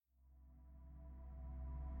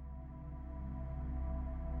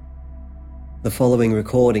The following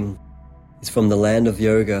recording is from the Land of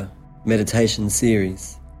Yoga meditation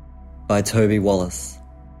series by Toby Wallace.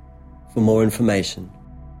 For more information,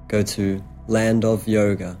 go to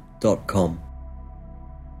landofyoga.com.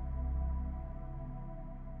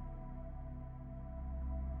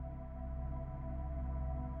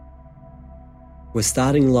 We're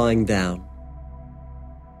starting lying down.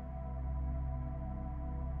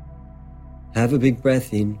 Have a big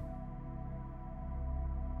breath in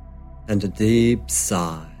and a deep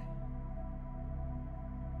sigh.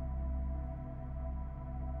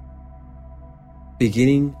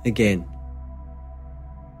 Beginning again.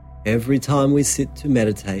 Every time we sit to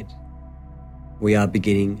meditate, we are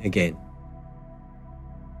beginning again.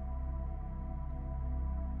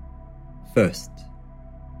 First,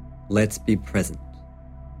 let's be present.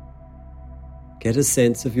 Get a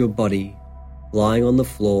sense of your body lying on the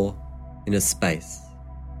floor in a space.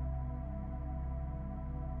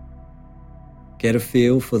 Get a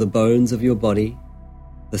feel for the bones of your body,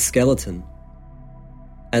 the skeleton,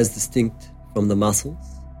 as distinct from the muscles.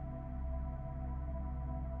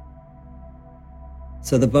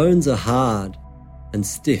 So the bones are hard and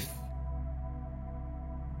stiff,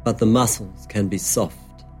 but the muscles can be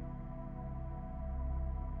soft.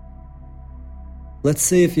 Let's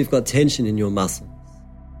see if you've got tension in your muscles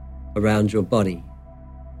around your body.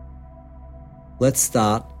 Let's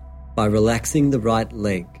start by relaxing the right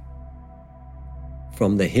leg.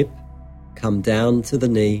 From the hip, come down to the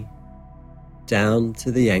knee, down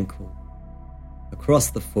to the ankle, across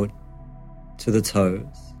the foot to the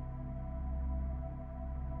toes.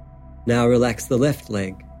 Now relax the left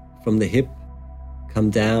leg. From the hip, come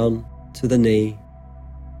down to the knee,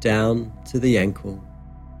 down to the ankle,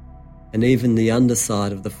 and even the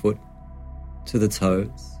underside of the foot to the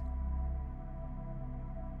toes.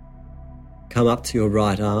 Come up to your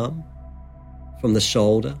right arm, from the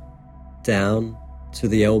shoulder, down to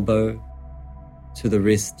the elbow, to the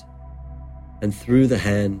wrist, and through the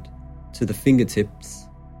hand to the fingertips.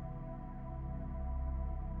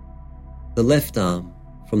 The left arm,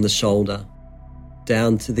 from the shoulder,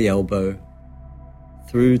 down to the elbow,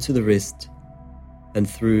 through to the wrist, and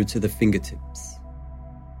through to the fingertips.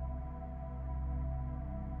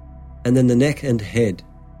 And then the neck and head,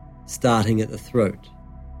 starting at the throat,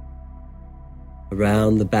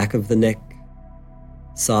 around the back of the neck,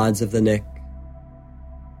 sides of the neck,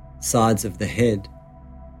 sides of the head,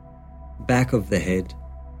 back of the head,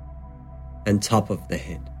 and top of the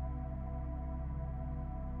head.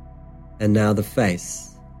 And now the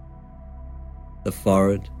face, the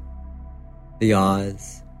forehead, the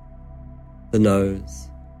eyes, the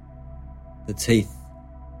nose, the teeth,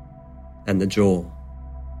 and the jaw.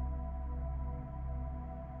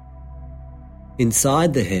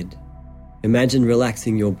 Inside the head, imagine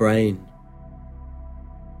relaxing your brain.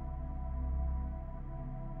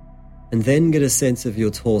 And then get a sense of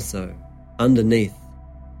your torso underneath,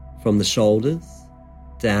 from the shoulders,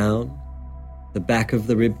 down, the back of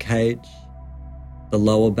the rib cage, the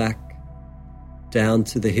lower back, down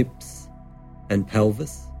to the hips and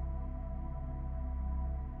pelvis,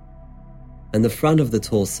 and the front of the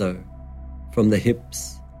torso, from the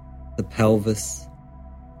hips, the pelvis,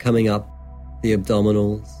 coming up the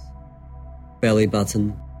abdominals, belly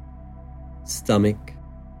button, stomach.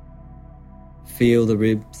 Feel the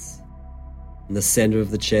ribs and the center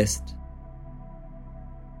of the chest,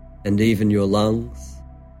 and even your lungs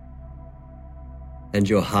and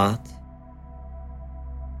your heart.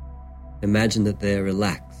 Imagine that they're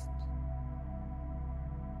relaxed.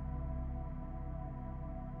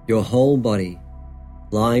 Your whole body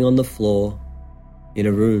lying on the floor in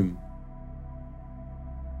a room.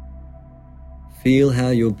 Feel how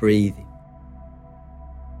you're breathing.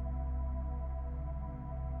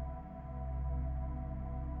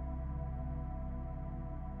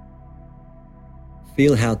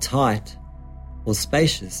 Feel how tight or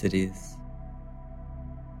spacious it is.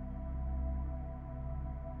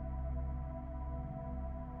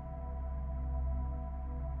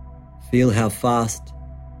 Feel how fast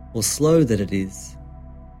or slow that it is.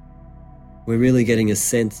 We're really getting a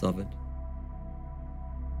sense of it.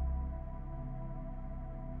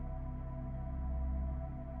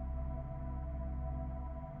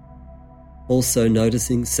 Also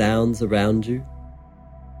noticing sounds around you.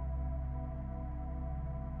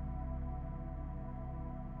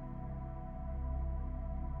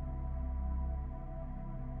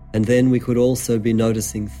 And then we could also be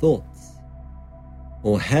noticing thoughts,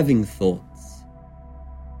 or having thoughts,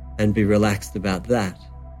 and be relaxed about that.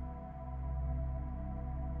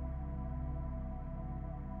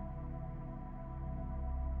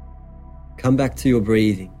 Come back to your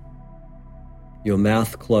breathing, your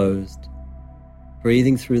mouth closed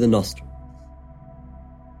breathing through the nostrils.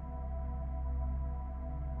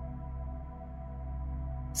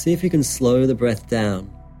 See if you can slow the breath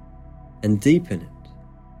down and deepen it.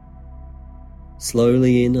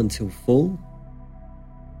 Slowly in until full.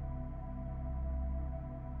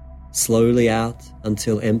 Slowly out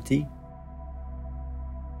until empty.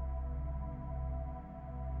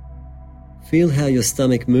 Feel how your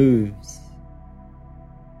stomach moves,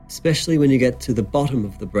 especially when you get to the bottom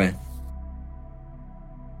of the breath.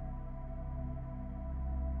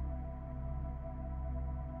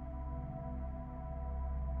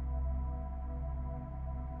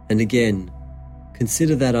 And again,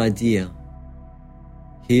 consider that idea.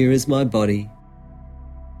 Here is my body,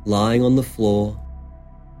 lying on the floor,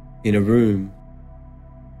 in a room,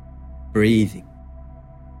 breathing.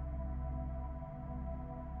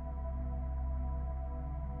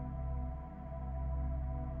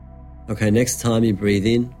 Okay, next time you breathe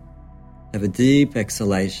in, have a deep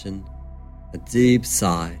exhalation, a deep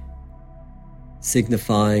sigh,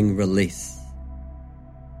 signifying release.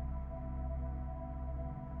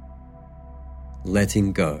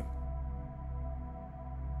 Letting go.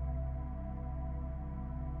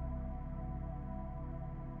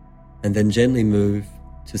 And then gently move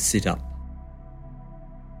to sit up.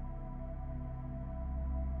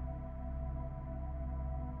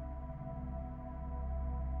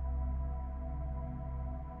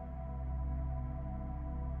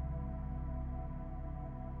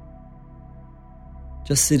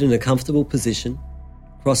 Just sit in a comfortable position,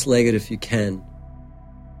 cross-legged if you can.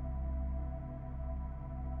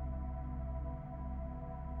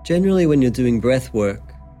 Generally, when you're doing breath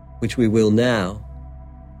work, which we will now,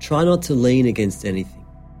 try not to lean against anything.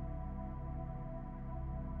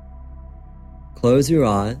 Close your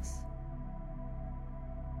eyes.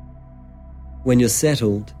 When you're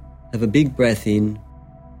settled, have a big breath in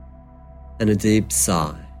and a deep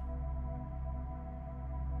sigh.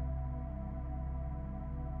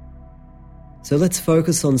 So let's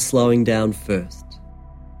focus on slowing down first,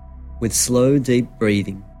 with slow, deep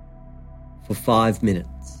breathing for 5 minutes.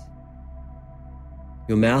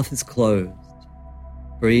 Your mouth is closed,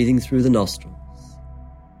 breathing through the nostrils,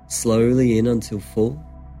 slowly in until full,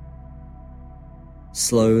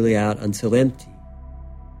 slowly out until empty.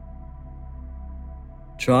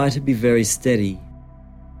 Try to be very steady,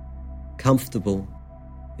 comfortable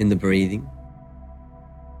in the breathing,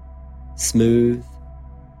 smooth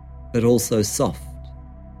but also soft.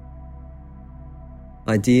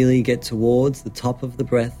 Ideally, get towards the top of the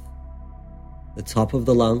breath, the top of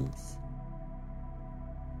the lungs,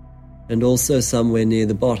 and also somewhere near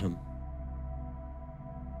the bottom.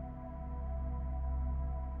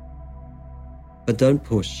 But don't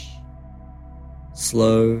push.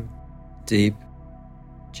 Slow, deep,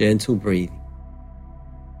 gentle breathing.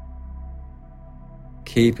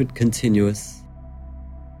 Keep it continuous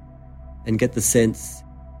and get the sense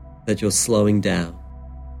that you're slowing down.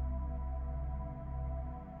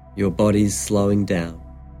 Your body's slowing down.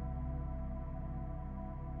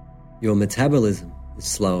 Your metabolism is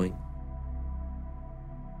slowing.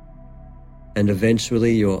 And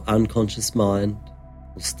eventually your unconscious mind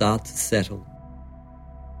will start to settle.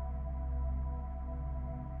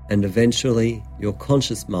 And eventually your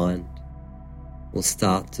conscious mind will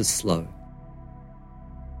start to slow.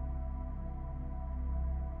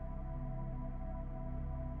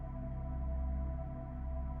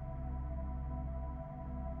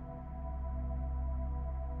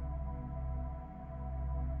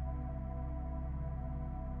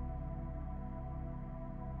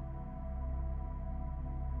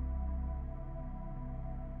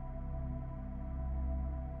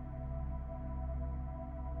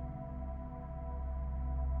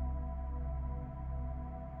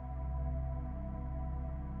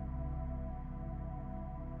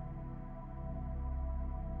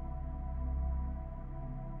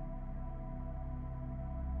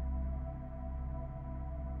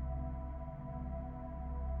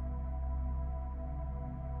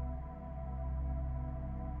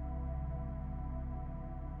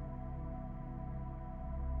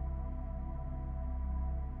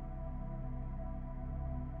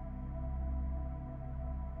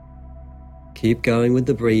 Keep going with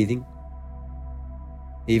the breathing,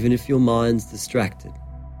 even if your mind's distracted.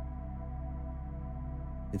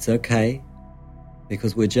 It's okay,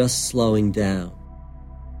 because we're just slowing down.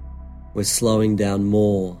 We're slowing down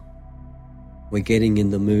more. We're getting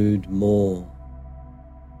in the mood more.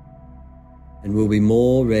 And we'll be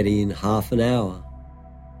more ready in half an hour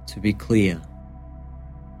to be clear.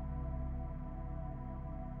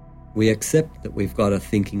 We accept that we've got a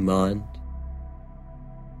thinking mind,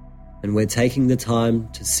 and we're taking the time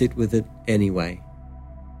to sit with it anyway.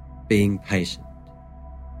 being patient.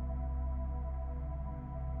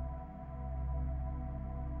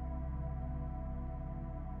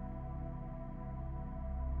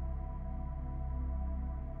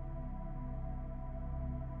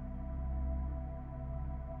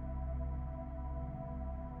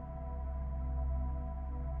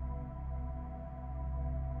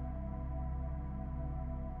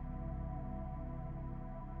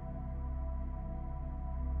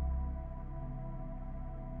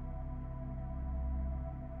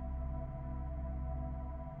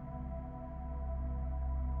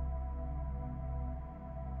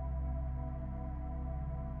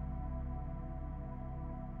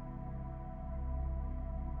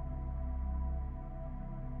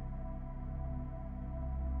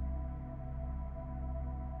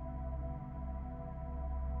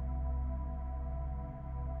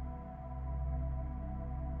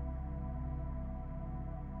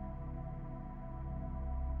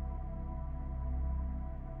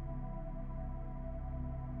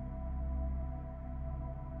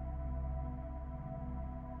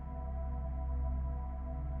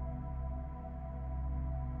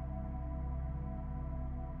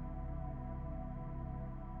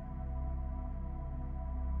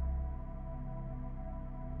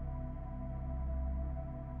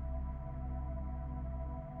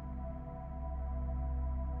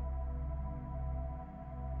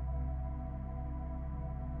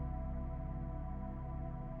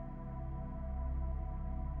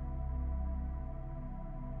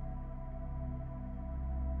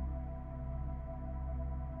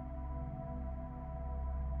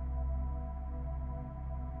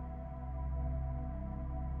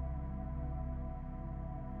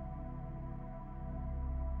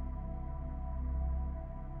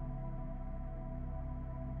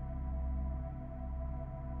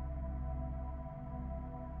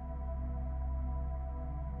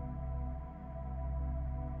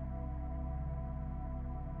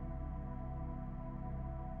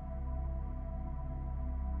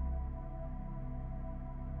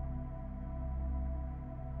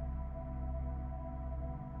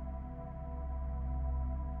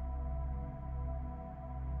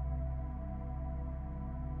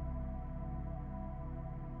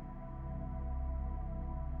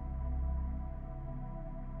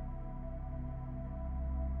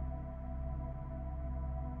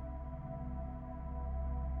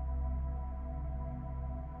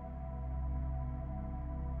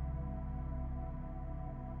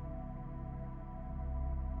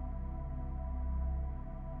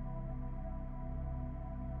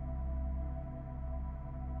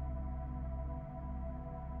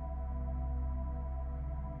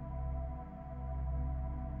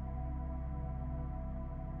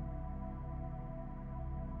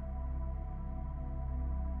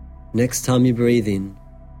 Next time you breathe in,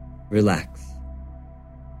 relax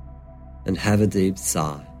and have a deep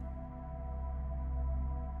sigh.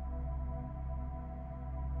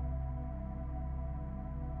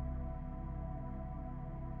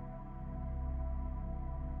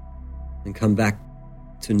 And come back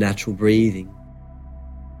to natural breathing.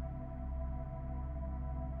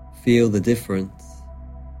 Feel the difference.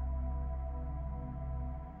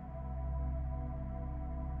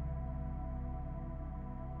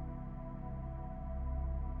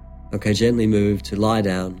 Okay, gently move to lie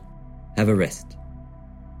down, have a rest.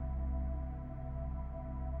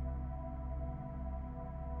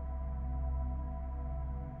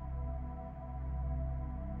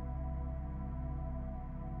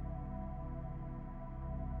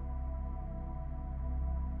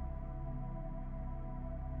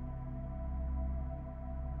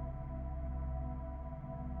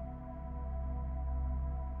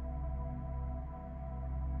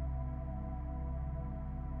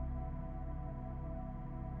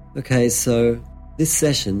 Okay, so this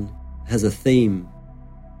session has a theme,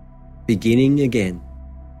 beginning again.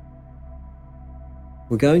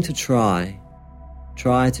 We're going to try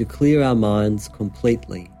to clear our minds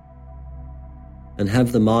completely and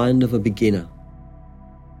have the mind of a beginner.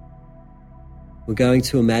 We're going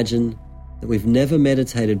to imagine that we've never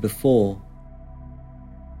meditated before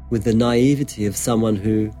with the naivety of someone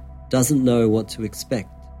who doesn't know what to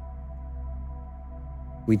expect.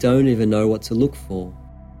 We don't even know what to look for.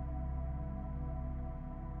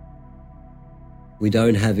 We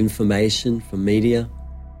don't have information from media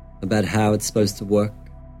about how it's supposed to work.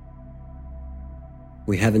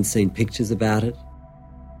 We haven't seen pictures about it.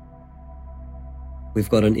 We've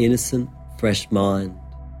got an innocent, fresh mind,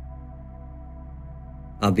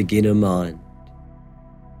 a beginner mind.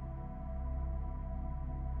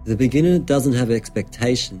 The beginner doesn't have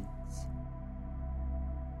expectations.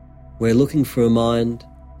 We're looking for a mind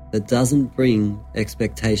that doesn't bring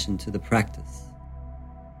expectation to the practice.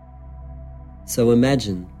 So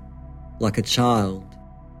imagine, like a child.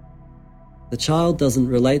 The child doesn't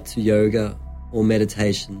relate to yoga or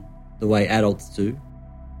meditation the way adults do.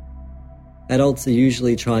 Adults are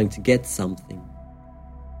usually trying to get something.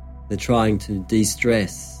 They're trying to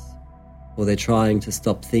de-stress, or they're trying to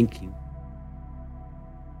stop thinking.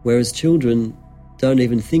 Whereas children don't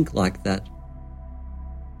even think like that,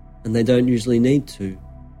 and they don't usually need to.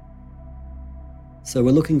 So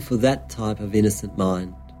we're looking for that type of innocent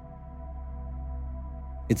mind.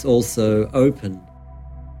 It's also open,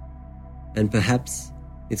 and perhaps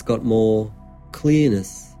it's got more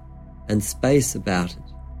clearness and space about it.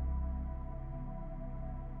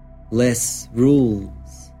 Less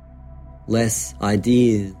rules, less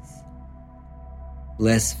ideas,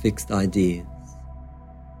 less fixed ideas.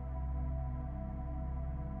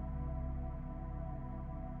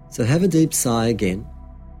 So have a deep sigh again,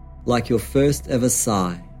 like your first ever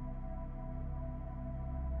sigh.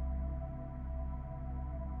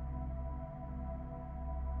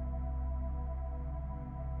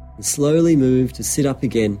 And slowly move to sit up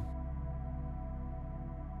again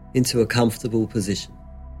into a comfortable position.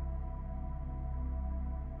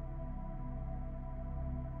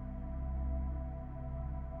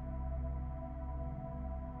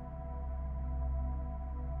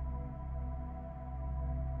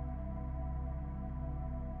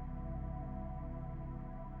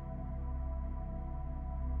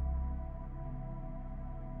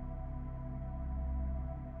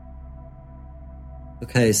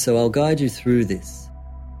 Okay, so I'll guide you through this.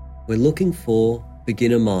 We're looking for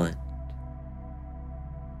beginner mind.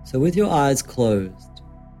 So with your eyes closed,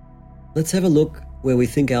 let's have a look where we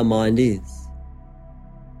think our mind is.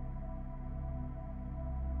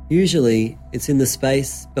 Usually, it's in the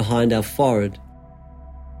space behind our forehead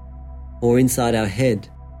or inside our head,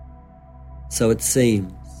 so it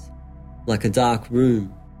seems, like a dark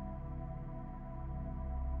room.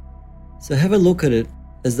 So have a look at it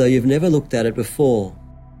as though you've never looked at it before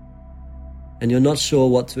and you're not sure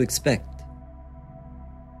what to expect.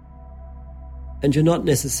 And you're not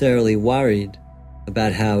necessarily worried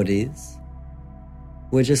about how it is.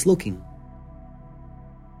 We're just looking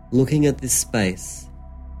at this space,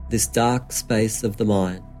 this dark space of the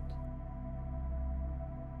mind.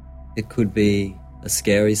 It could be a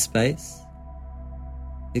scary space.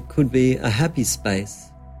 It could be a happy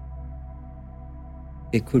space.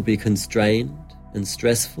 It could be constrained and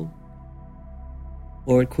stressful,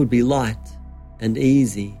 or it could be light and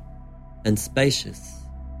easy and spacious.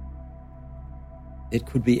 It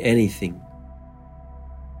could be anything,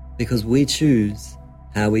 because we choose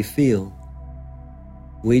how we feel.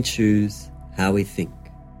 We choose how we think.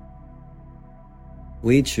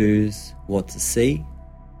 We choose what to see.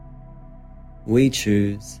 We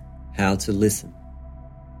choose how to listen.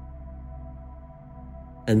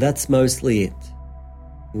 And that's mostly it.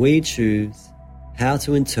 We choose how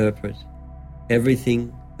to interpret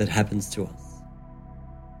everything that happens to us.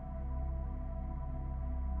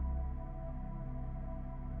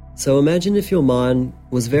 So imagine if your mind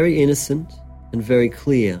was very innocent and very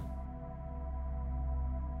clear,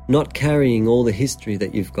 not carrying all the history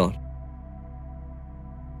that you've got,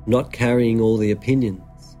 not carrying all the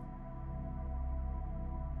opinions,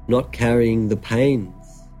 not carrying the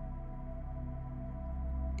pains.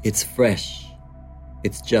 It's fresh.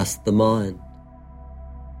 It's just the mind.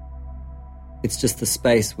 It's just the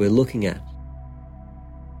space we're looking at.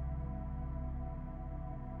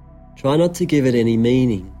 Try not to give it any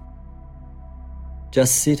meaning.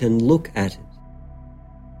 Just sit and look at it.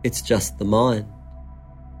 It's just the mind.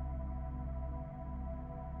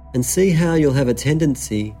 And see how you'll have a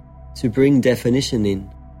tendency to bring definition in,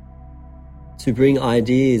 to bring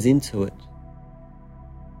ideas into it.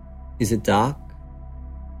 Is it dark?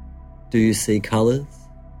 Do you see colours?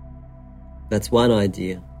 That's one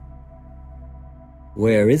idea.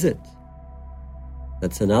 Where is it?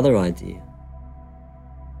 That's another idea.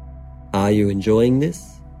 Are you enjoying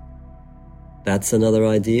this? That's another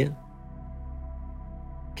idea.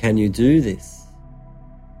 Can you do this?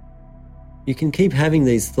 You can keep having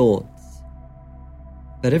these thoughts,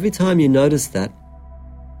 but every time you notice that,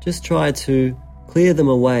 just try to clear them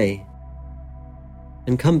away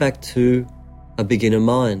and come back to a beginner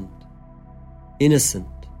mind, innocent,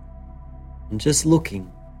 and just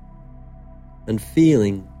looking and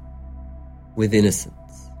feeling with innocence.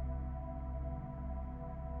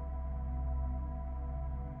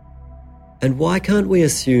 And why can't we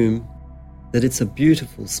assume that it's a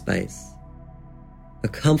beautiful space, a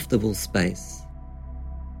comfortable space?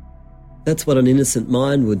 That's what an innocent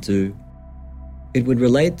mind would do. It would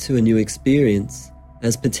relate to a new experience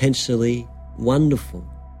as potentially wonderful.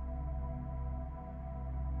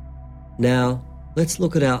 Now, let's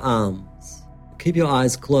look at our arms. Keep your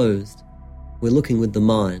eyes closed. We're looking with the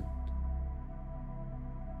mind.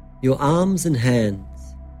 Your arms and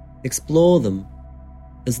hands, explore them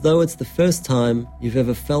as though it's the first time you've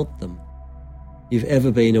ever felt them, you've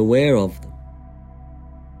ever been aware of them.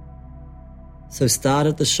 So start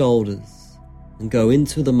at the shoulders and go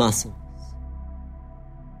into the muscles.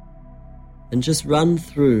 And just run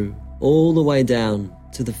through all the way down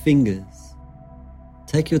to the fingers.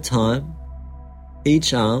 Take your time,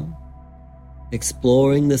 each arm,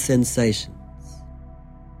 exploring the sensations.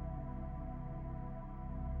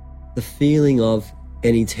 The feeling of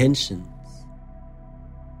any tensions.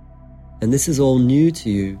 And this is all new to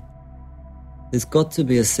you. There's got to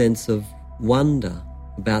be a sense of wonder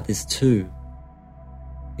about this too.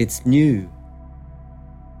 It's new.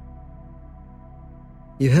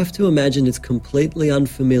 You have to imagine it's completely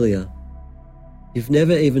unfamiliar. You've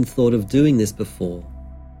never even thought of doing this before.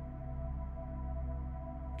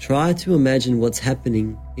 Try to imagine what's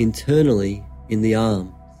happening internally in the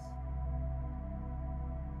arms.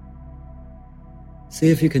 See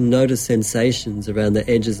if you can notice sensations around the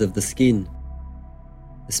edges of the skin,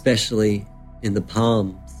 especially in the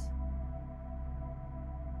palms.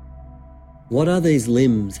 What are these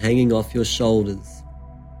limbs hanging off your shoulders,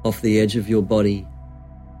 off the edge of your body?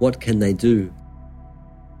 What can they do?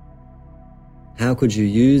 How could you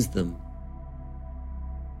use them?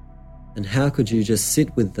 And how could you just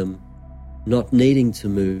sit with them, not needing to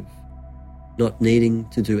move, not needing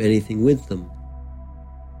to do anything with them?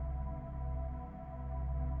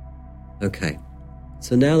 Okay,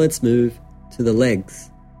 so now let's move to the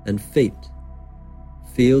legs and feet.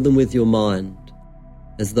 Feel them with your mind,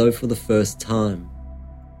 as though for the first time.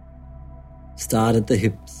 Start at the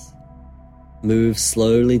hips. Move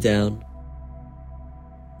slowly down.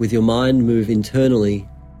 With your mind, move internally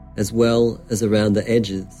as well as around the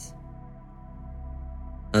edges,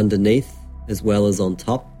 underneath as well as on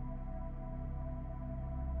top.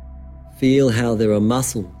 Feel how there are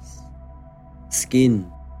muscles,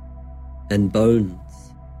 skin, and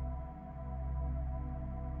bones.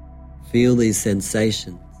 Feel these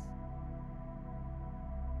sensations.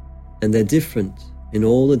 And they're different in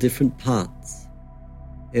all the different parts.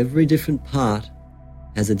 Every different part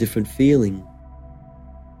has a different feeling,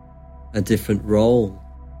 a different role,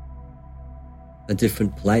 a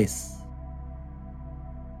different place.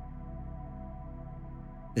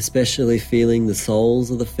 Especially feeling the soles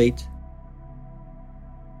of the feet,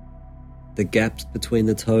 the gaps between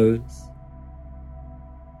the toes,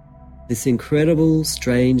 this incredible,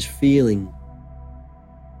 strange feeling.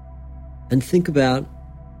 And think about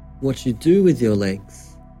what you do with your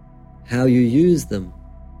legs, how you use them,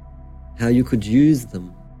 how you could use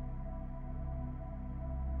them.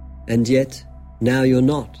 And yet, now you're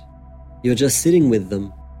not. You're just sitting with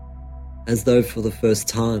them, as though for the first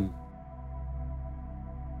time.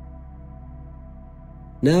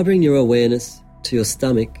 Now bring your awareness to your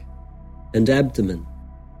stomach and abdomen,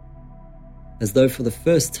 as though for the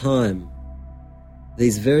first time,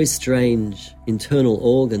 these very strange internal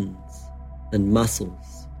organs and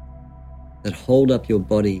muscles that hold up your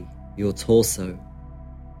body, your torso,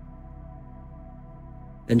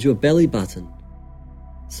 and your belly button,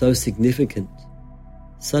 so significant,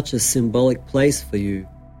 such a symbolic place for you,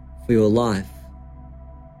 for your life.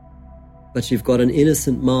 But you've got an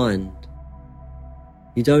innocent mind.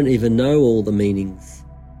 You don't even know all the meanings.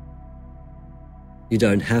 You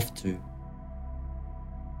don't have to.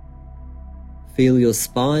 Feel your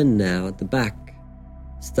spine now at the back,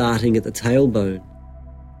 starting at the tailbone,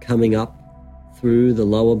 coming up through the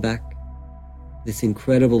lower back, this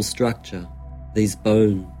incredible structure, these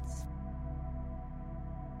bones,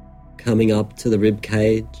 coming up to the rib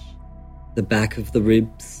cage, the back of the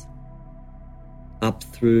ribs, up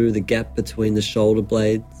through the gap between the shoulder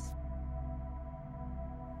blades,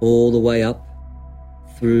 all the way up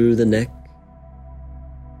through the neck,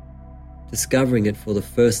 discovering it for the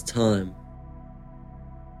first time,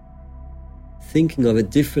 thinking of it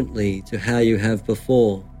differently to how you have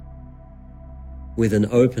before, with an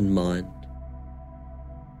open mind.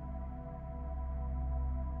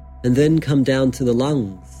 And then come down to the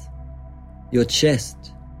lungs, your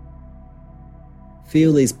chest.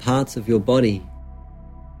 Feel these parts of your body,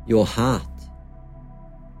 your heart.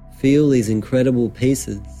 Feel these incredible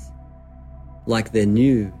pieces, like they're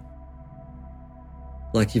new,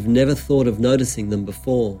 like you've never thought of noticing them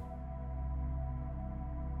before.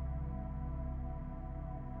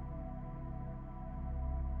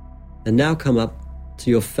 And now come up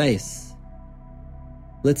to your face.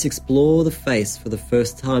 Let's explore the face for the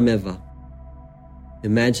first time ever.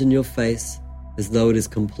 Imagine your face as though it is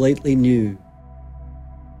completely new.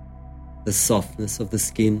 The softness of the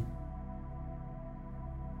skin.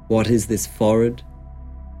 What is this forehead?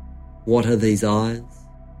 What are these eyes?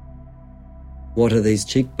 What are these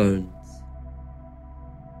cheekbones?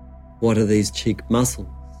 What are these cheek muscles?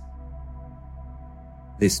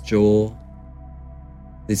 This jaw?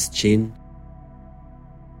 This chin?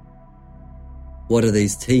 What are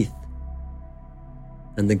these teeth?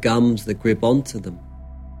 And the gums that grip onto them?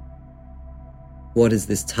 What is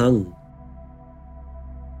this tongue?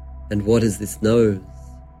 And what is this nose?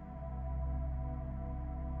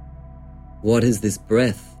 What is this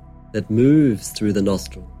breath that moves through the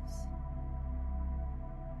nostrils?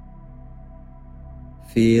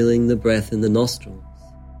 Feeling the breath in the nostrils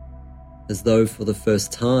as though for the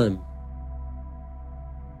first time.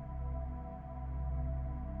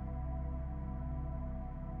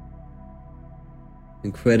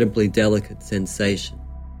 Incredibly delicate sensation.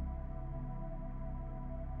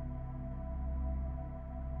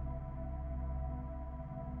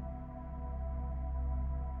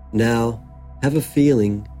 Now, have a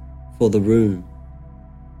feeling for the room,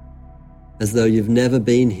 as though you've never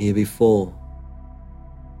been here before.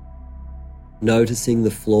 Noticing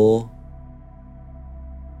the floor,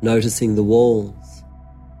 noticing the walls,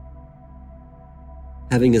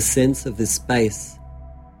 having a sense of this space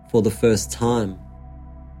for the first time.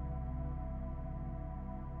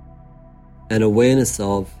 An awareness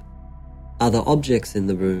of other objects in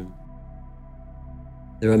the room.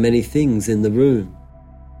 There are many things in the room.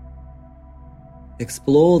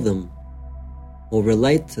 Explore them or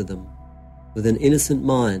relate to them with an innocent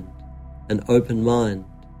mind, an open mind,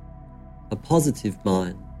 a positive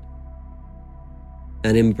mind,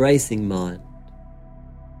 an embracing mind.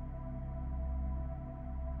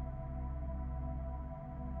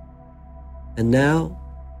 And now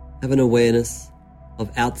have an awareness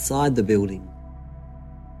of outside the building,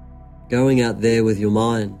 going out there with your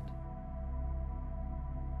mind,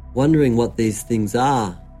 wondering what these things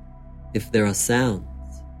are, if there are sounds.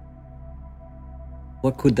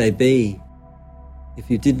 What could they be if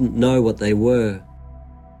you didn't know what they were,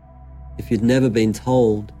 if you'd never been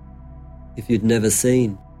told, if you'd never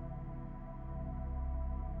seen?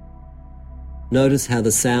 Notice how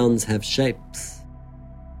the sounds have shapes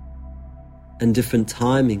and different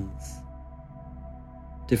timings,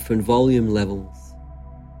 different volume levels,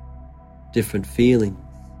 different feelings.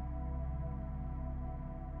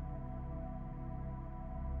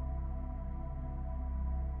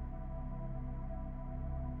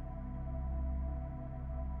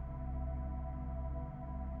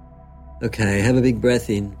 Okay, have a big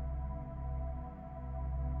breath in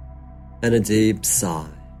and a deep sigh.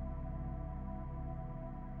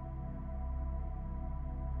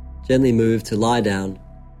 Gently move to lie down,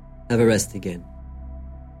 have a rest again.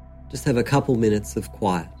 Just have a couple minutes of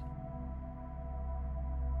quiet.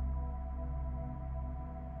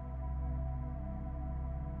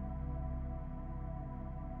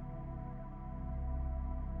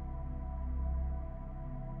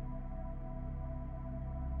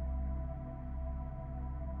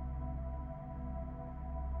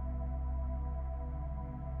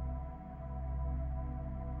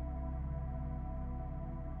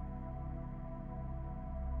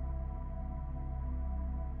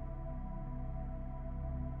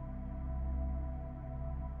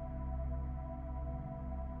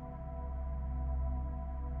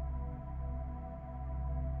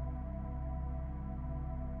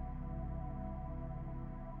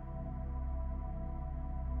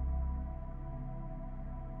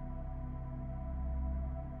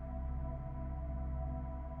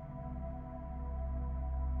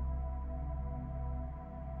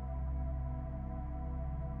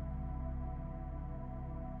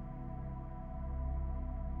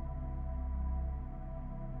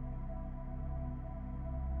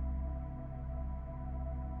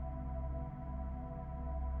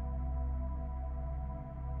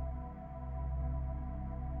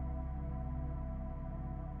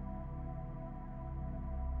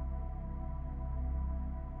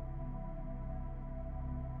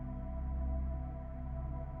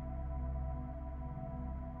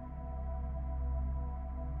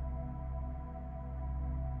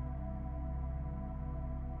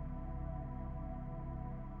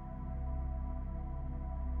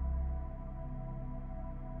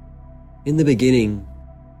 In the beginning,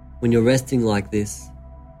 when you're resting like this,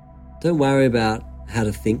 don't worry about how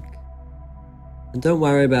to think, and don't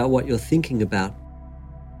worry about what you're thinking about.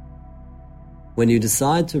 When you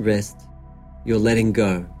decide to rest, you're letting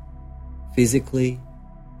go, physically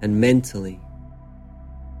and mentally.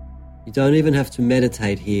 You don't even have to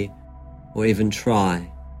meditate here or even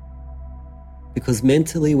try, because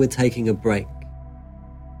mentally we're taking a break.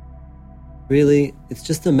 Really, it's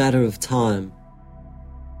just a matter of time.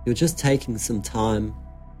 You're just taking some time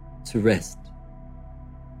to rest.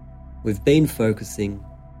 We've been focusing.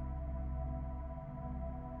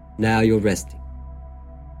 Now you're resting.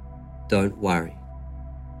 Don't worry.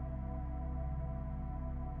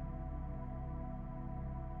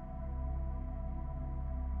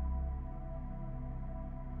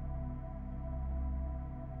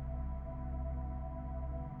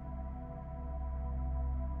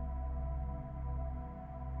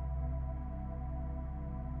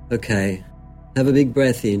 Okay, have a big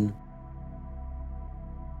breath in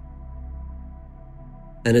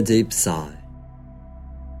and a deep sigh.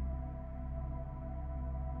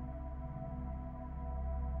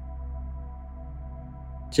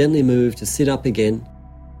 Gently move to sit up again,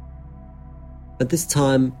 but this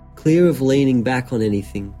time clear of leaning back on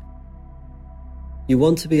anything. You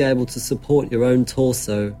want to be able to support your own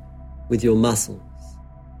torso with your muscles.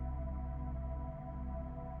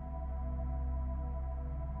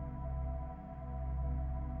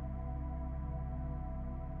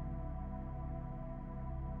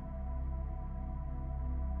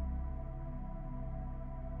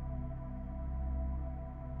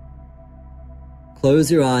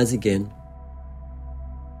 Close your eyes again.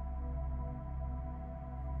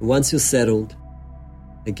 Once you're settled,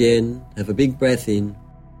 again, have a big breath in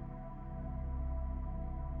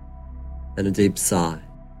and a deep sigh.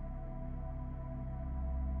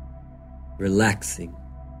 Relaxing,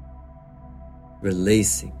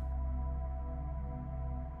 releasing.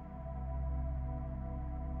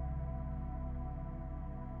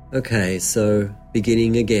 Okay, so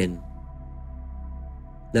beginning again.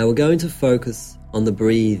 Now we're going to focus on the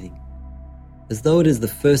breathing, as though it is the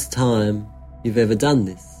first time you've ever done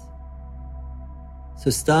this. So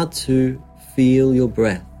start to feel your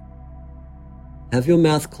breath. Have your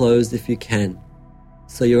mouth closed if you can,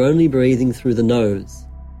 so you're only breathing through the nose,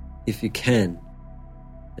 if you can.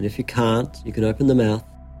 And if you can't, you can open the mouth.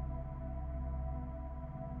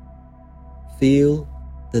 Feel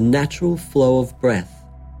the natural flow of breath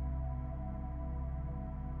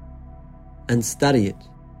and study it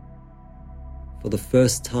for the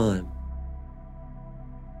first time,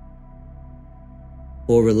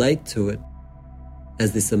 or relate to it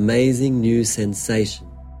as this amazing new sensation.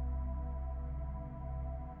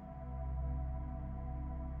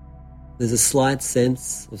 There's a slight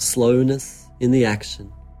sense of slowness in the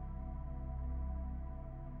action.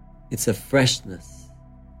 It's a freshness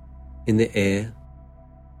in the air,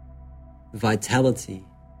 vitality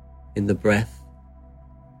in the breath.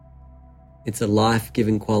 It's a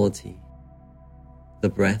life-giving quality, the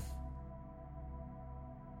breath.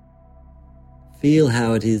 Feel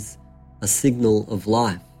how it is a signal of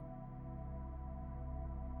life,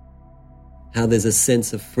 how there's a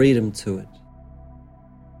sense of freedom to it.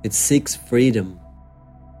 It seeks freedom.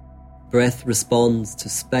 Breath responds to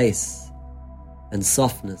space and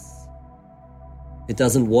softness. It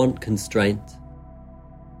doesn't want constraint.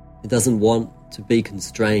 It doesn't want to be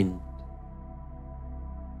constrained.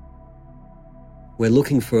 We're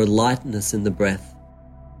looking for a lightness in the breath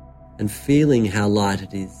and feeling how light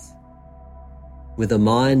it is, with a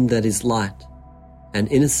mind that is light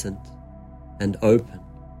and innocent and open.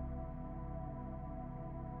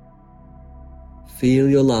 Feel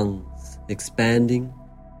your lungs expanding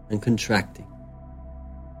and contracting,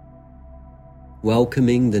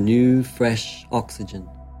 welcoming the new fresh oxygen.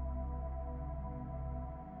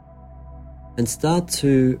 And start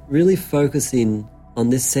to really focus in on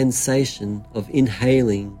this sensation of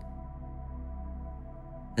inhaling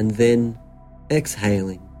and then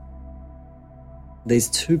exhaling. These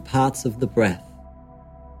two parts of the breath,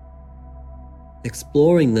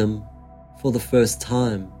 exploring them for the first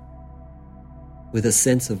time with a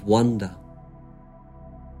sense of wonder.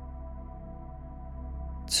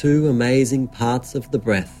 Two amazing parts of the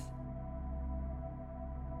breath.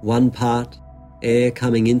 One part, air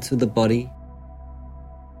coming into the body.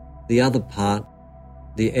 The other part,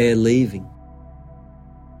 the air leaving.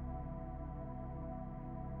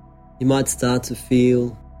 You might start to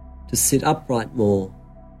feel to sit upright more,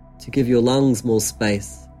 to give your lungs more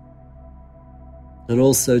space, and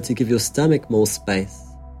also to give your stomach more space.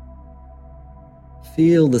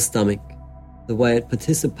 Feel the stomach, the way it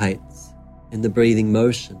participates in the breathing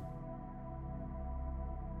motion.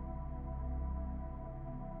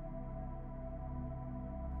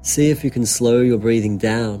 See if you can slow your breathing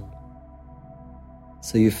down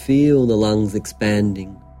so you feel the lungs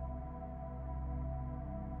expanding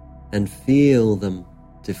and feel them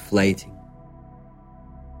deflating.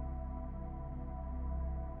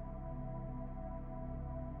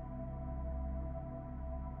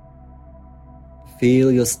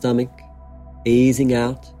 Feel your stomach easing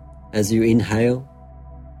out as you inhale,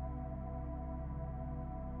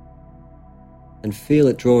 and feel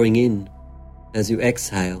it drawing in as you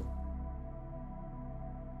exhale.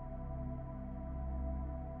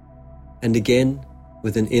 And again,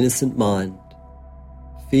 with an innocent mind,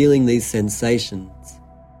 feeling these sensations,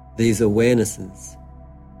 these awarenesses,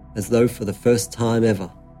 as though for the first time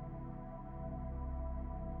ever.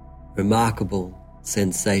 Remarkable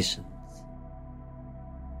sensations.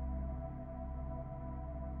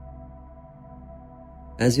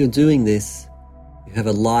 As you're doing this, you have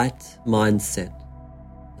a light mindset,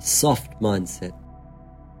 a soft mindset.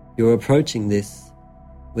 You're approaching this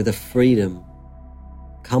with a freedom,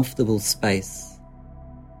 comfortable space,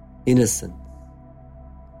 innocence,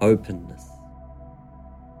 openness.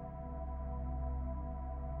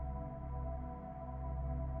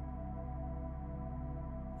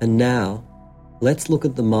 And now, let's look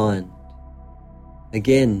at the mind,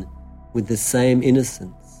 again with the same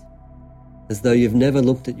innocence, as though you've never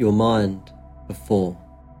looked at your mind before.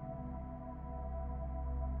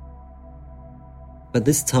 But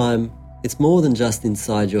this time, it's more than just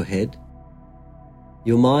inside your head.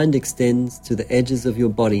 Your mind extends to the edges of your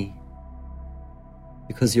body.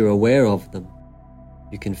 Because you're aware of them,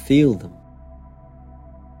 you can feel them.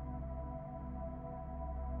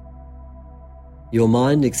 Your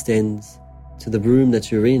mind extends to the room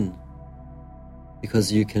that you're in,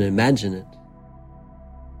 because you can imagine it.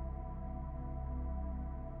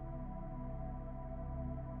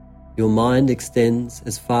 Your mind extends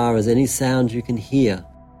as far as any sound you can hear,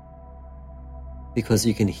 because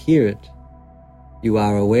you can hear it, you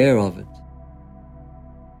are aware of it.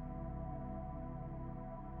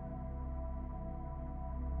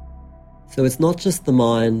 So it's not just the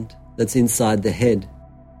mind that's inside the head.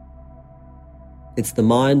 It's the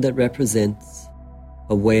mind that represents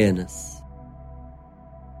awareness.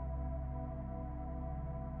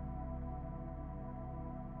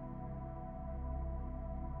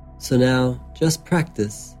 So now, just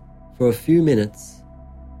practice for a few minutes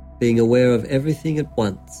being aware of everything at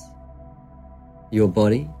once. Your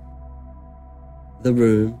body, the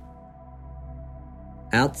room,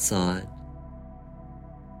 outside,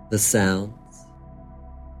 the sounds,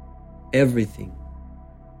 everything.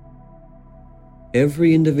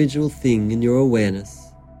 Every individual thing in your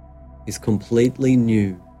awareness is completely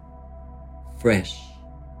new, fresh,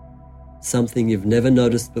 something you've never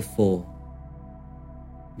noticed before.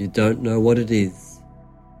 You don't know what it is.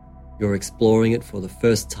 You're exploring it for the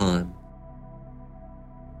first time,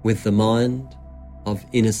 with the mind of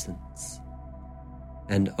innocence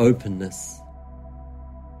and openness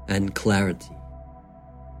and clarity.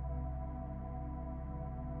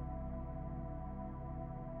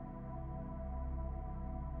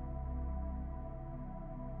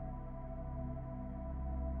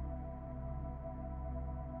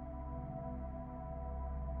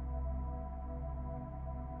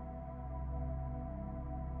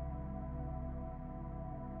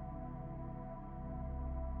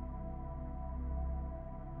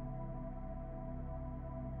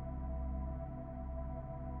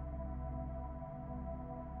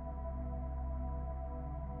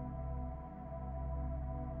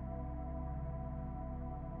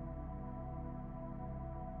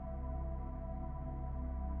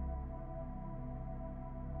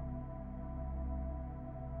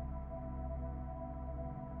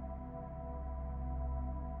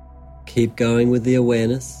 Keep going with the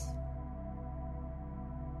awareness.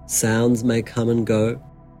 Sounds may come and go.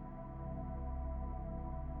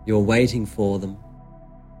 You're waiting for them.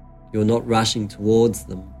 You're not rushing towards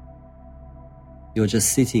them. You're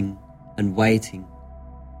just sitting and waiting,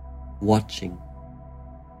 watching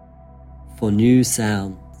for new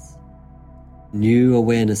sounds, new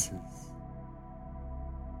awarenesses.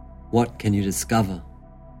 What can you discover?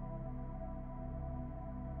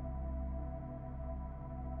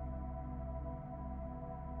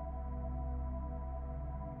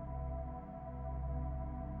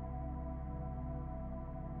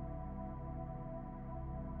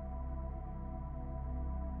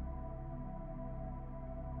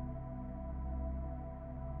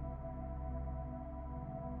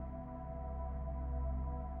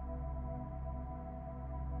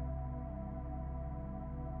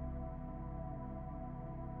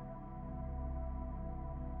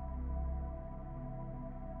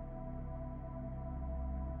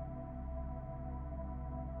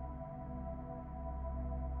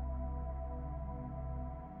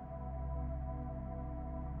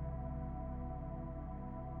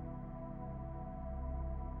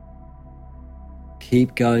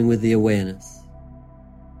 Keep going with the awareness.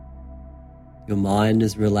 Your mind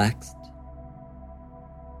is relaxed.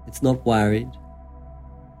 It's not worried.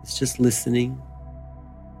 It's just listening,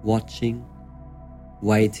 watching,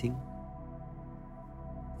 waiting.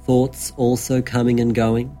 Thoughts also coming and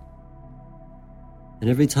going. And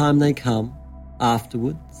every time they come,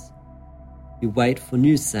 afterwards, you wait for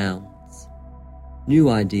new sounds, new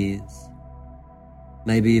ideas,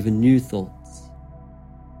 maybe even new thoughts.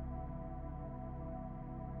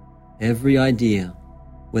 Every idea,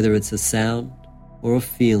 whether it's a sound or a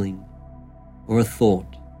feeling or a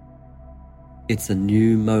thought, it's a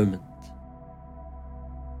new moment.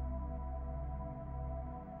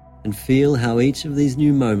 And feel how each of these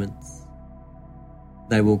new moments,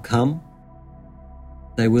 they will come,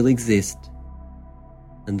 they will exist,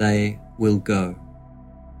 and they will go.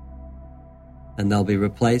 And they'll be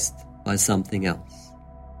replaced by something else.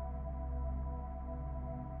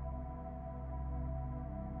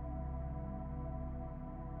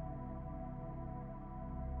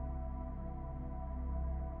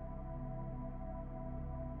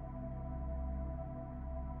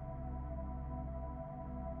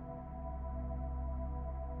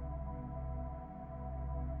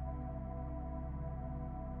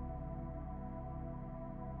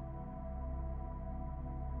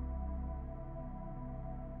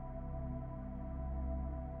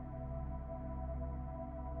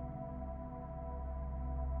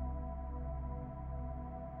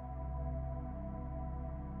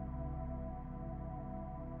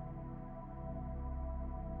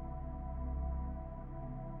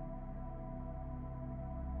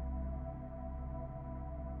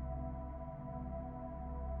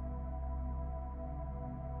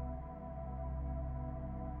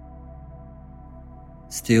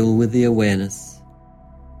 Still with the awareness,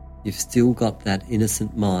 you've still got that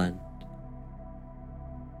innocent mind.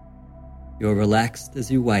 You're relaxed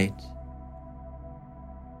as you wait.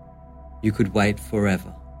 You could wait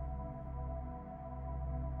forever.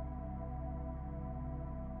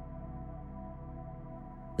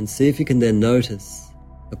 And see if you can then notice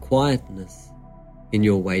a quietness in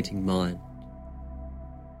your waiting mind.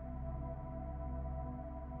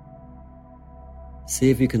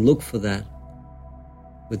 See if you can look for that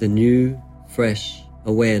with a new, fresh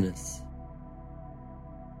awareness.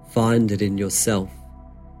 Find it in yourself.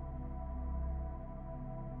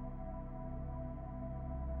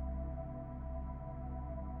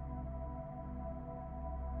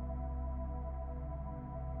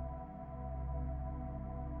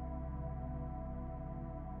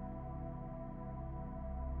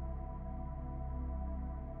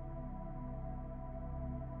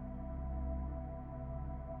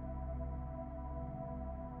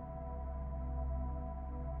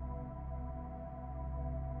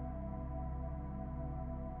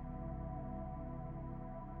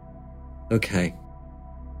 Okay.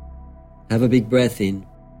 Have a big breath in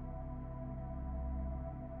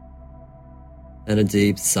and a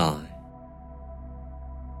deep sigh.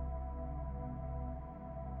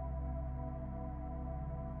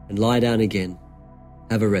 And lie down again.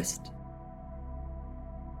 Have a rest.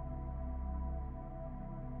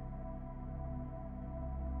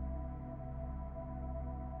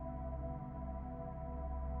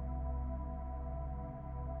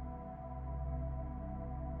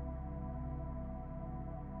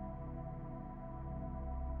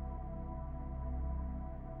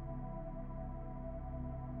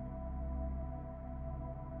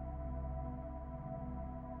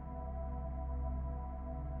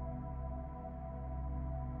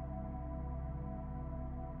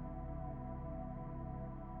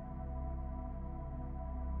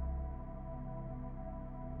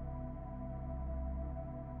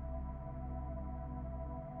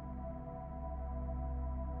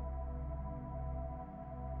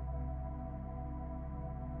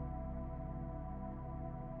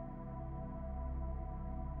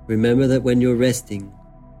 Remember that when you're resting,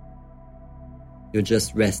 you're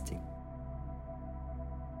just resting.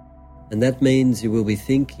 And that means you will be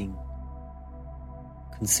thinking.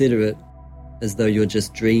 Consider it as though you're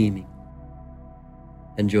just dreaming,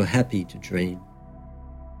 and you're happy to dream.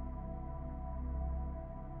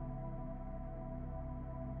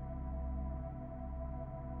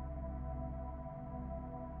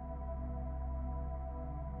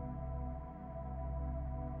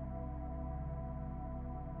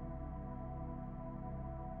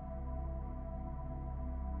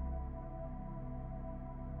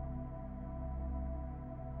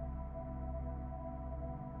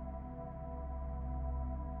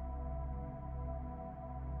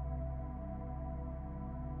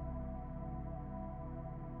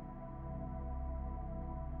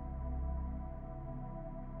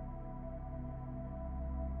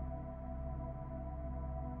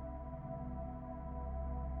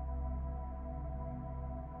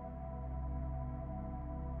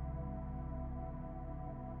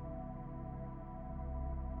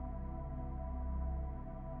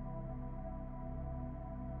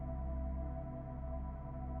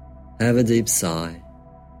 Have a deep sigh.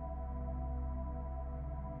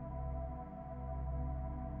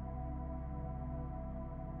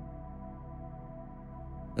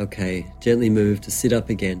 Okay, gently move to sit up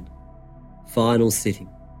again. Final sitting.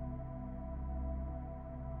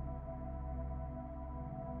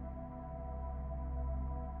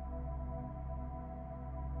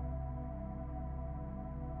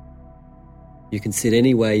 You can sit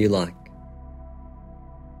any way you like.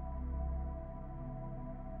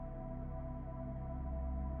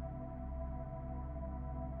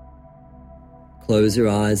 Close your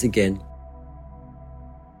eyes again.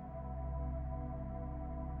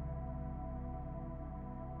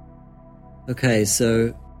 Okay,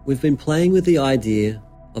 so we've been playing with the idea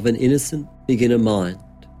of an innocent beginner mind.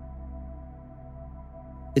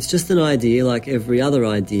 It's just an idea like every other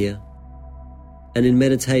idea, and in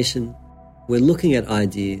meditation, we're looking at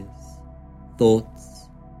ideas, thoughts,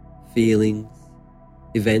 feelings,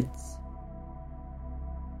 events.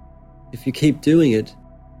 If you keep doing it,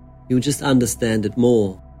 you'll just understand it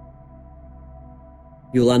more.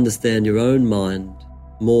 You'll understand your own mind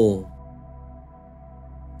more.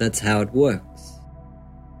 That's how it works.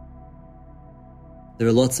 There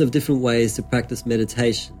are lots of different ways to practice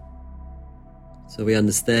meditation, so we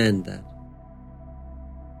understand that.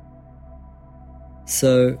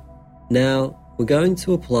 So now we're going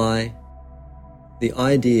to apply the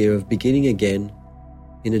idea of beginning again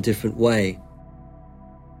in a different way.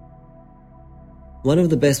 One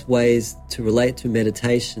of the best ways to relate to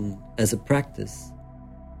meditation as a practice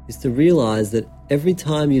is to realize that every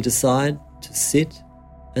time you decide to sit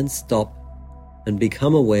and stop and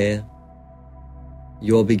become aware,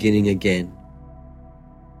 you're beginning again.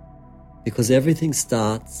 Because everything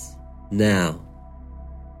starts now.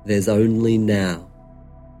 There's only now.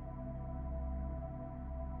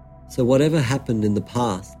 So whatever happened in the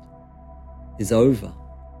past is over.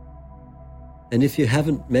 And if you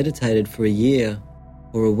haven't meditated for a year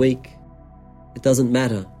or a week, it doesn't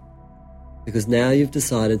matter, because now you've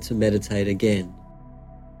decided to meditate again.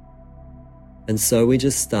 And so we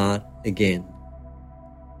just start again.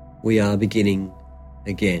 We are beginning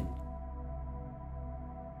again.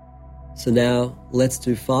 So now let's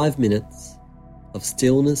do 5 minutes of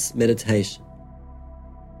stillness meditation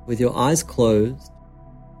with your eyes closed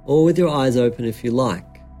or with your eyes open if you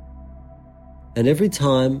like. And every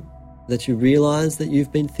time that you realize that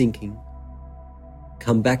you've been thinking,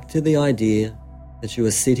 come back to the idea that you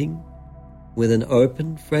are sitting with an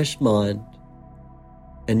open, fresh mind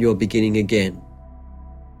and you're beginning again.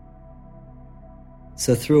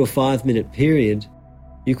 So through a 5-minute period,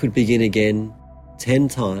 you could begin again 10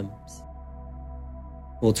 times,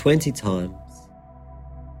 or 20 times,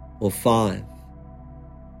 or 5.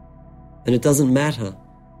 And it doesn't matter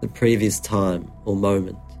the previous time or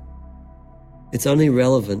moment. It's only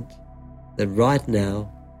relevant that right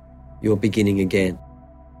now you're beginning again.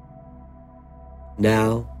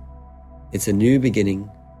 Now it's a new beginning.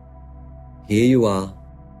 Here you are.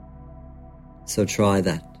 So try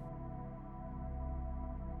that.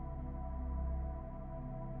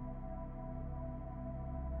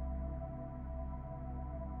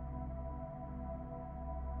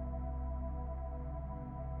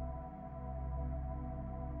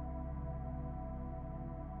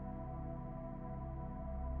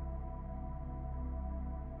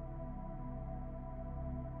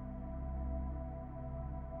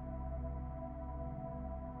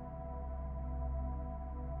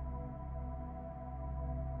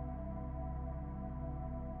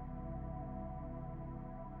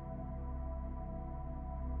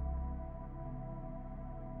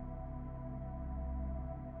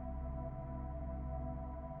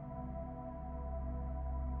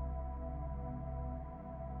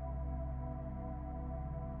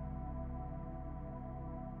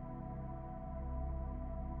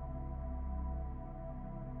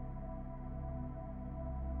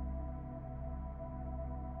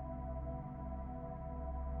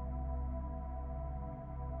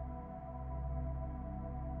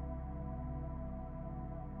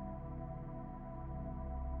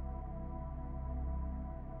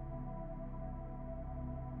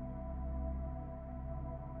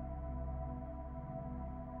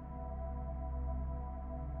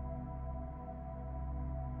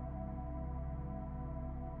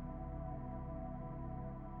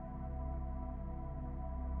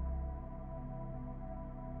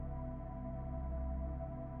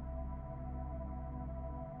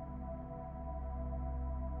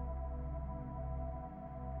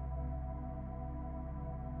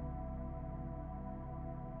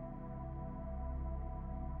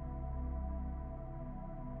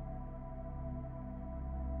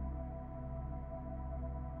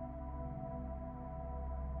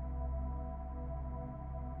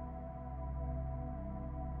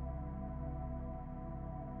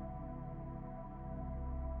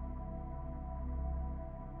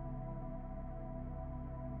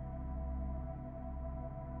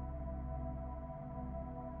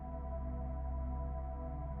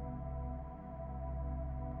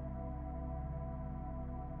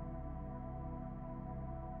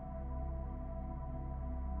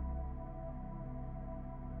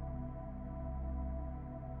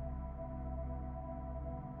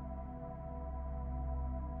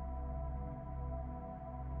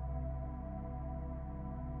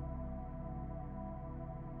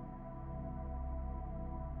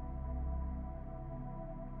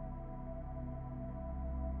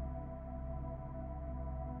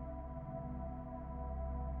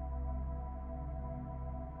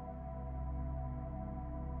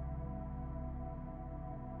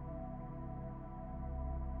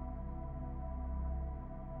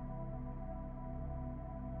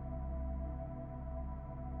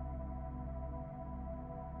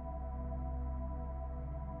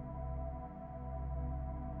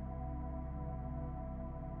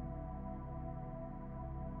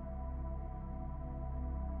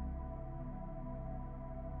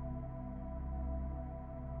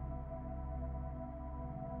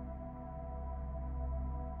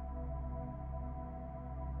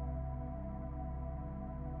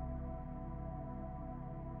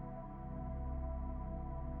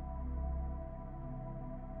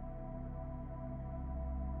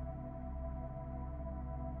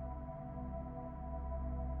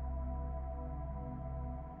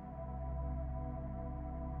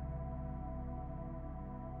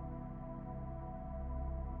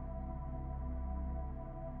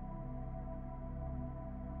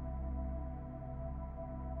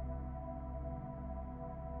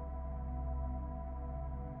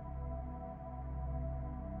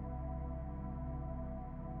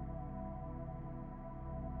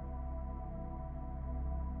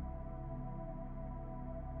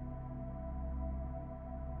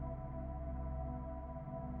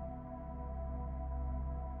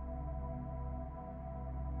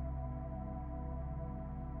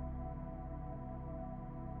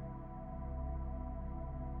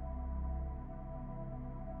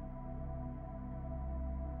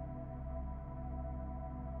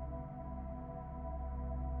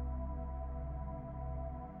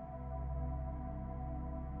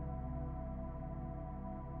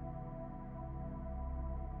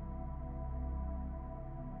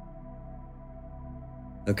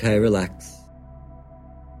 Okay, relax.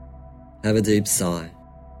 Have a deep sigh.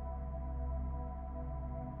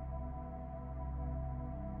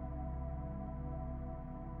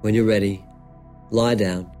 When you're ready, lie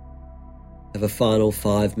down. Have a final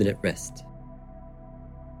 5-minute rest.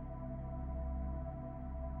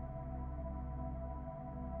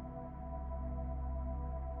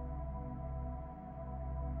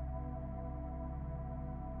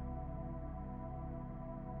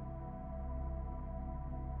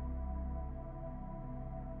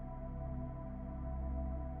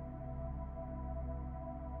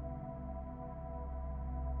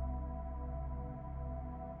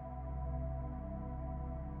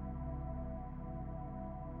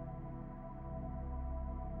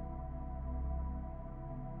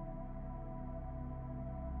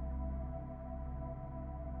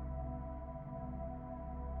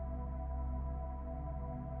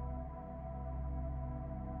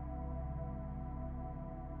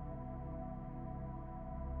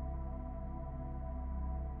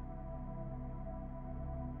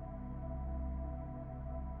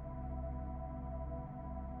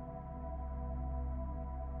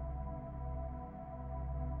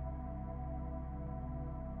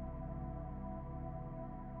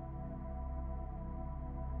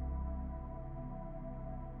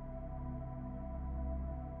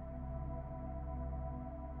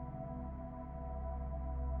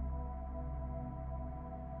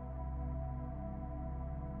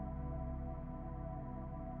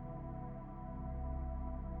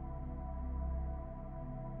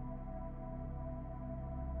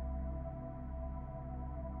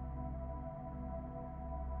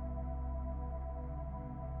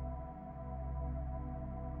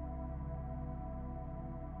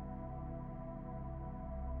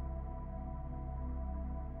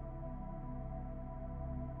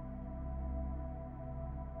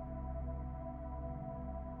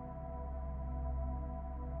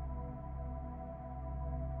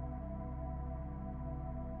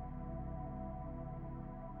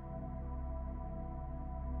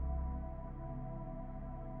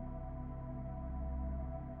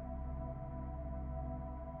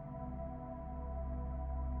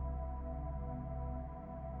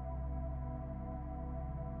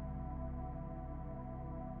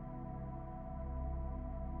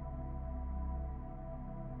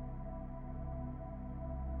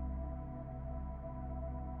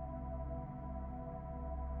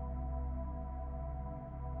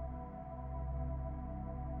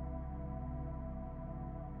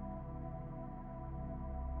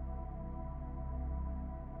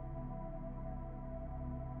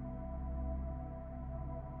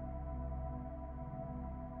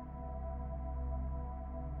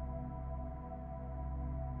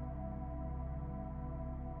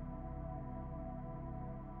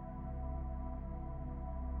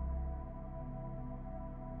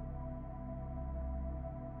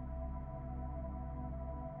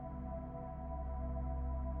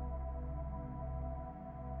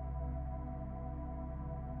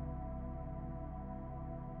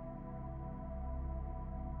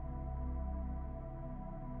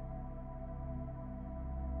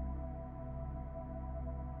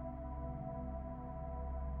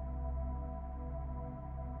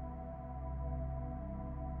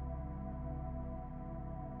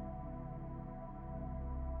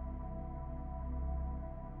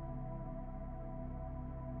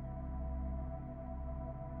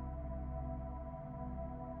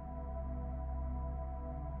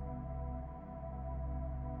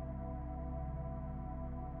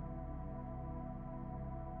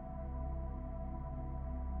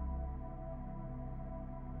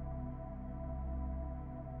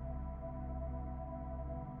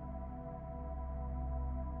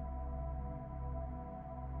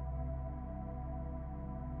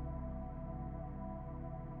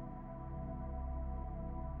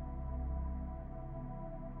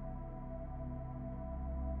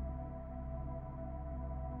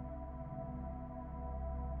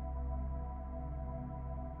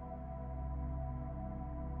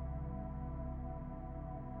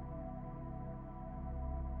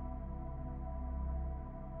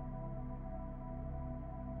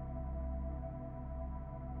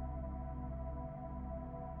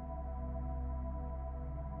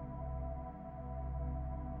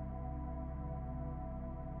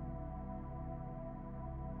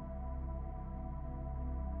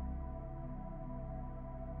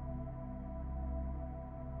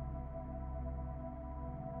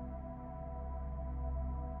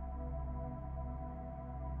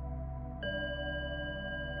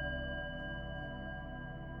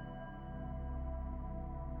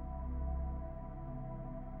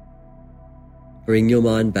 Bring your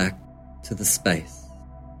mind back to the space,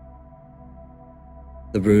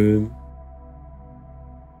 the room,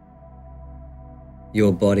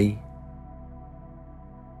 your body,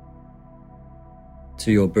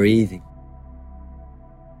 to your breathing.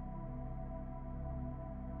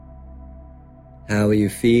 How are you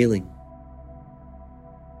feeling?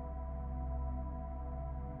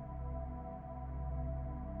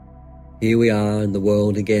 Here we are in the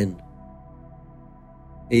world again.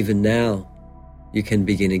 Even now, you can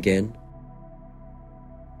begin again.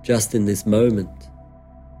 Just in this moment,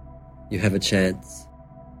 you have a chance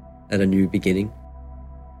at a new beginning.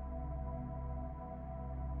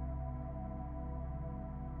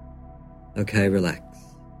 Okay, relax.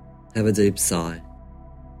 Have a deep sigh.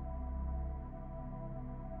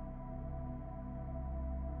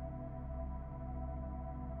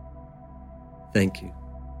 Thank you.